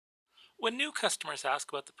When new customers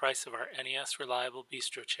ask about the price of our NES reliable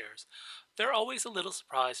bistro chairs, they're always a little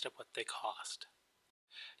surprised at what they cost.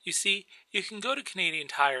 You see, you can go to Canadian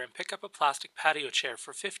Tire and pick up a plastic patio chair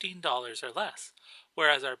for $15 or less,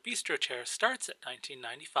 whereas our bistro chair starts at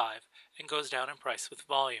 $19.95 and goes down in price with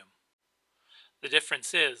volume. The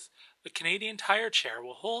difference is, the Canadian Tire chair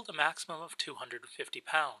will hold a maximum of 250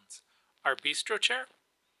 pounds. Our bistro chair?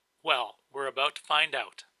 Well, we're about to find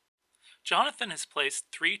out. Jonathan has placed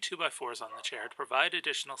 3 2x4s on the chair to provide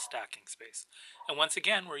additional stacking space, and once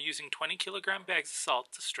again we're using 20-kilogram bags of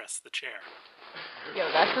salt to stress the chair.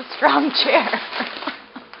 Yo, that's a strong chair.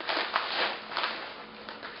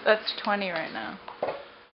 That's 20 right now.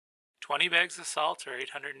 20 bags of salt or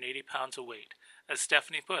 880 pounds of weight. As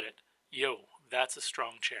Stephanie put it, yo, that's a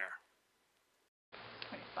strong chair.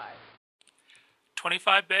 25.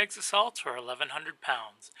 25 bags of salt or 1,100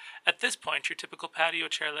 pounds. At this point, your typical patio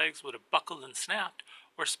chair legs would have buckled and snapped,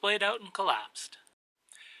 or splayed out and collapsed.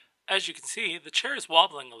 As you can see, the chair is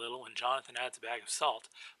wobbling a little when Jonathan adds a bag of salt,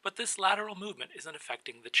 but this lateral movement isn't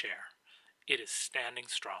affecting the chair. It is standing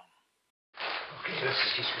strong. Okay, this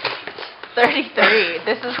is just ridiculous. 33.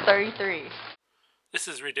 This is 33. This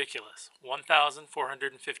is ridiculous.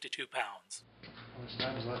 1,452 pounds. How much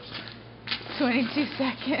time is left? 22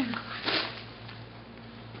 seconds.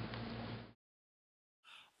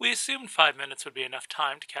 We assumed 5 minutes would be enough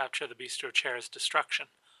time to capture the bistro chair's destruction.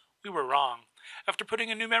 We were wrong. After putting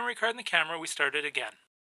a new memory card in the camera, we started again.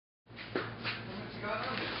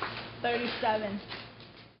 37.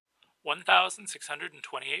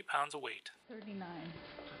 1,628 pounds of weight. 39.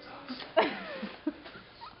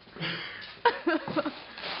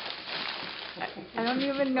 I don't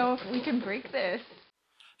even know if we can break this.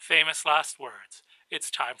 Famous last words. It's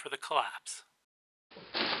time for the collapse.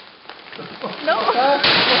 No!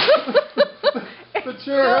 The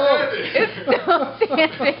chair It's still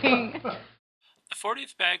standing. The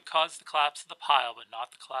 40th bag caused the collapse of the pile, but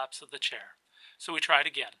not the collapse of the chair. So we tried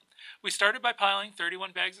again. We started by piling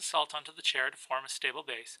 31 bags of salt onto the chair to form a stable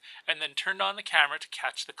base, and then turned on the camera to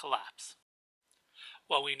catch the collapse.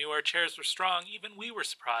 While we knew our chairs were strong, even we were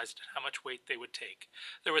surprised at how much weight they would take.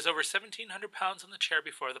 There was over 1,700 pounds on the chair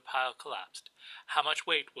before the pile collapsed. How much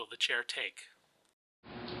weight will the chair take?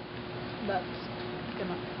 That's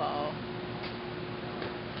gonna fall.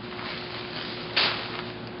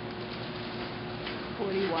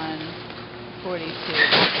 41, 42,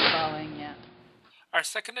 falling, yeah. Our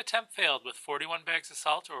second attempt failed with 41 bags of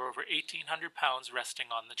salt or over 1,800 pounds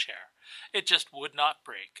resting on the chair. It just would not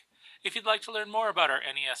break. If you'd like to learn more about our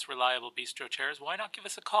NES reliable bistro chairs, why not give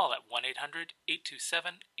us a call at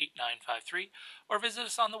 1-800-827-8953 or visit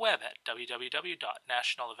us on the web at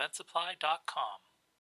www.nationaleventsupply.com.